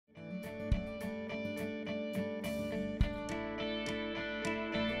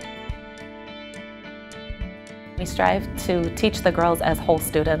We strive to teach the girls as whole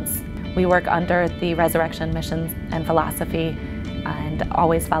students. We work under the Resurrection mission and philosophy and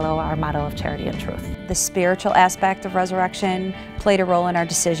always follow our motto of charity and truth. The spiritual aspect of Resurrection played a role in our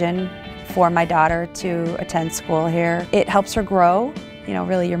decision for my daughter to attend school here. It helps her grow. You know,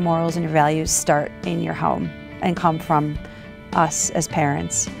 really your morals and your values start in your home and come from us as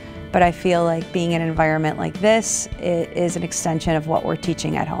parents. But I feel like being in an environment like this, it is an extension of what we're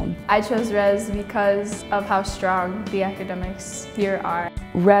teaching at home. I chose Res because of how strong the academics here are.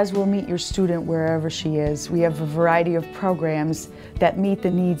 Res will meet your student wherever she is. We have a variety of programs that meet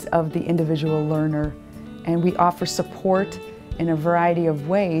the needs of the individual learner, and we offer support in a variety of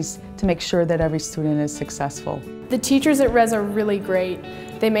ways to make sure that every student is successful. The teachers at Res are really great.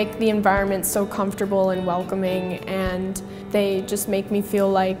 They make the environment so comfortable and welcoming, and they just make me feel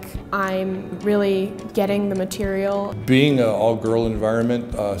like I'm really getting the material. Being an all-girl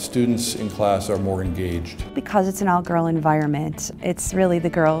environment, students in class are more engaged. Because it's an all-girl environment, it's really the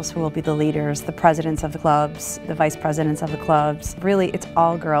girls who will be the leaders, the presidents of the clubs, the vice presidents of the clubs. Really, it's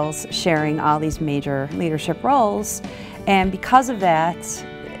all girls sharing all these major leadership roles, and because of that,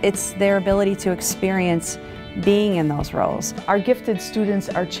 it's their ability to experience being in those roles. Our gifted students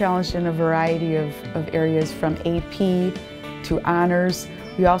are challenged in a variety of areas, from AP to honors.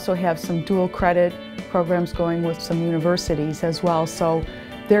 We also have some dual credit programs going with some universities as well, so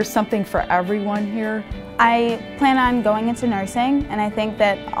there's something for everyone here. I plan on going into nursing, and I think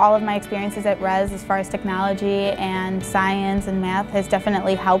that all of my experiences at Res as far as technology and science and math has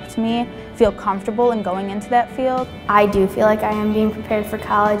definitely helped me feel comfortable in going into that field. I do feel like I am being prepared for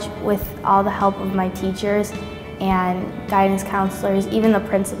college with all the help of my teachers and guidance counselors, even the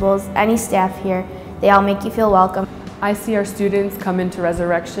principals, any staff here. They all make you feel welcome. I see our students come into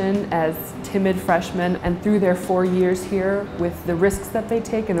Resurrection as timid freshmen, and through their 4 years here, with the risks that they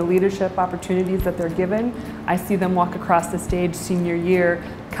take and the leadership opportunities that they're given, I see them walk across the stage senior year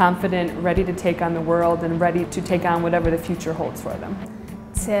confident, ready to take on the world and ready to take on whatever the future holds for them.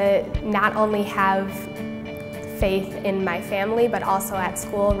 To not only have faith in my family, but also at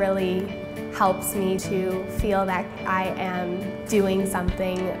school really helps me to feel that I am doing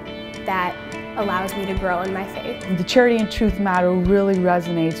something that allows me to grow in my faith. The Charity and Truth motto really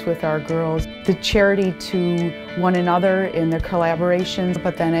resonates with our girls. The charity to one another in their collaborations,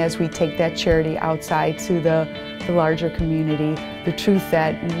 but then as we take that charity outside to the larger community, the truth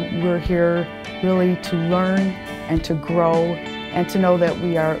that we're here really to learn and to grow and to know that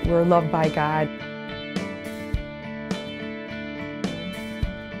we're loved by God.